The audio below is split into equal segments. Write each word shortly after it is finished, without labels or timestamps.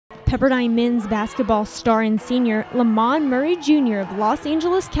Pepperdine men's basketball star and senior Lamond Murray Jr. of Los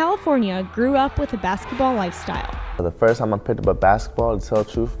Angeles, California, grew up with a basketball lifestyle. The first time I picked up a basketball, to tell the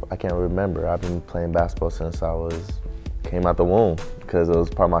truth, I can't remember. I've been playing basketball since came out the womb because it was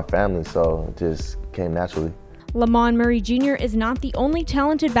part of my family, so it just came naturally. Lamond Murray Jr. is not the only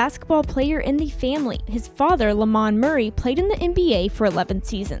talented basketball player in the family. His father, Lamond Murray, played in the NBA for 11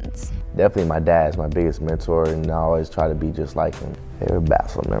 seasons. Definitely my dad's my biggest mentor, and I always try to be just like him. Favorite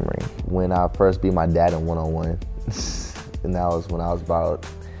basketball memory? When I first beat my dad in one-on-one, and that was when I was about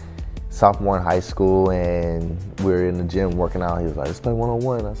sophomore in high school, and we were in the gym working out. He was like, let's play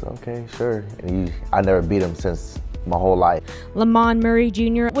one-on-one. I said, okay, sure. And I never beat him since my whole life. Lamond Murray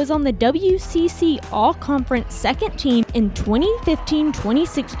Jr. was on the WCC All-Conference second team in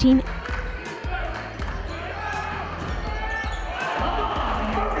 2015-2016.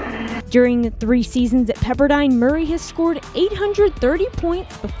 During 3 seasons at Pepperdine, Murray has scored 830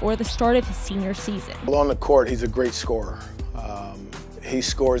 points before the start of his senior season. Well, on the court, he's a great scorer. He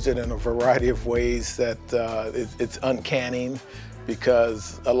scores it in a variety of ways that it's uncanny,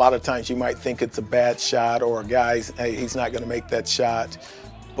 because a lot of times you might think it's a bad shot or a guy's, hey, he's not going to make that shot,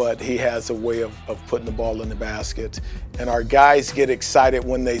 but he has a way of putting the ball in the basket. And our guys get excited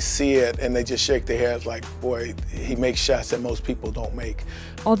when they see it, and they just shake their heads like, boy, he makes shots that most people don't make.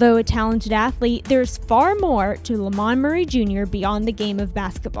 Although a talented athlete, there's far more to Lamond Murray Jr. beyond the game of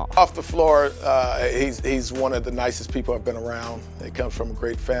basketball. Off the floor, he's one of the nicest people I've been around. He comes from a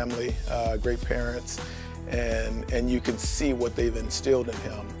great family, great parents, and you can see what they've instilled in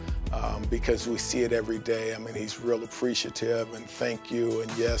him. Because we see it every day. I mean, he's real appreciative and thank you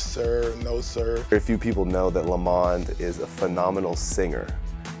and yes sir and no sir. Very few people know that Lamond is a phenomenal singer.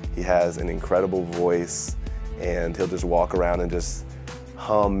 He has an incredible voice, and he'll just walk around and just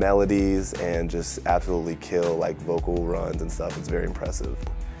hum melodies and just absolutely kill like vocal runs and stuff. It's very impressive.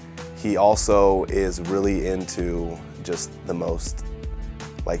 He also is really into just the most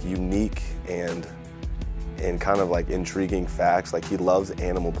like unique and kind of like intriguing facts. Like, he loves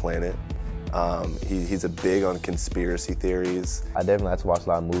Animal Planet. He's a big on conspiracy theories. I definitely like to watch a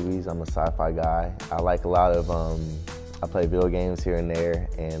lot of movies. I'm a sci-fi guy. I like a lot of, I play video games here and there,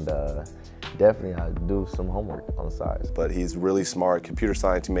 and definitely I do some homework on the side. But he's really smart, computer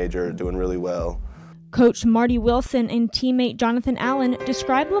science major, doing really well. Coach Marty Wilson and teammate Jonathan Allen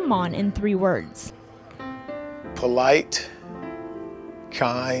describe Lamond in 3 words. Polite,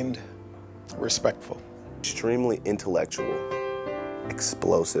 Kind, respectful. Extremely intellectual,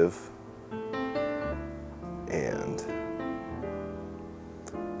 explosive, and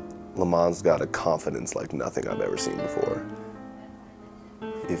Lamond's got a confidence like nothing I've ever seen before.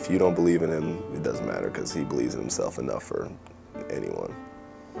 If you don't believe in him, it doesn't matter, because he believes in himself enough for anyone.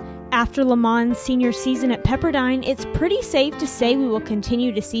 After Lamond's senior season at Pepperdine, it's pretty safe to say we will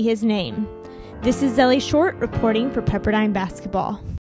continue to see his name. This is Zelly Short reporting for Pepperdine Basketball.